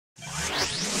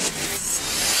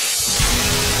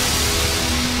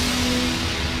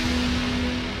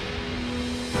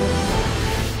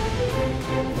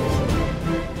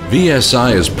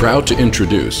VSI is proud to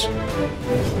introduce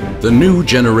the new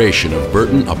generation of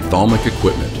Burton ophthalmic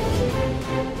equipment.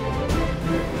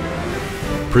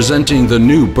 Presenting the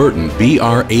new Burton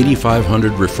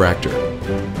BR8500 refractor.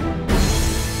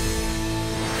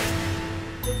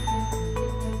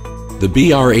 The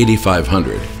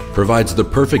BR8500 provides the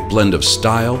perfect blend of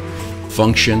style,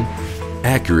 function,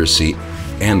 accuracy,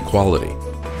 and quality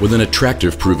with an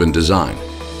attractive proven design,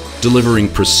 delivering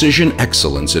precision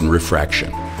excellence in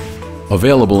refraction.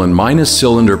 Available in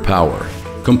 -cylinder power,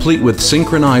 complete with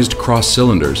synchronized cross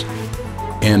cylinders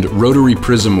and rotary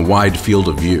prism wide field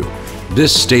of view.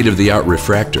 This state-of-the-art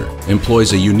refractor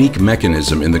employs a unique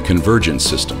mechanism in the convergence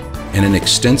system and an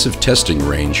extensive testing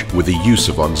range with the use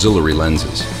of auxiliary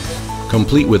lenses.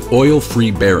 Complete with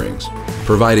oil-free bearings,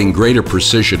 providing greater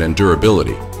precision and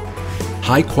durability,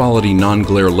 high-quality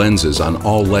non-glare lenses on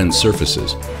all lens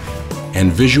surfaces,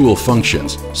 and visual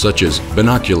functions such as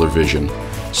binocular vision,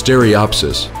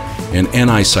 stereopsis, and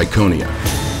anisoconia.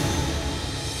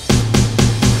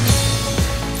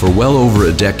 For well over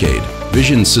a decade,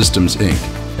 Vision Systems Inc.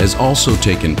 has also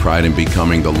taken pride in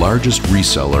becoming the largest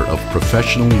reseller of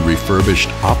professionally refurbished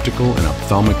optical and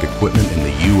ophthalmic equipment in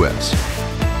the U.S.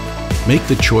 Make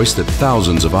the choice that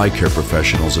thousands of eye care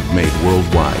professionals have made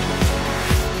worldwide.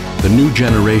 The new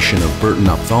generation of Burton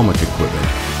ophthalmic equipment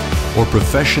or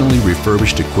professionally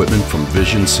refurbished equipment from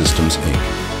Vision Systems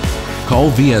Inc. Call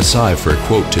VSI for a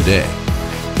quote today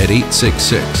at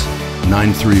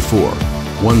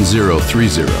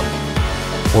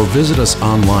 866-934-1030 or visit us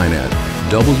online at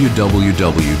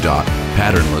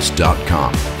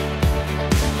www.patternless.com.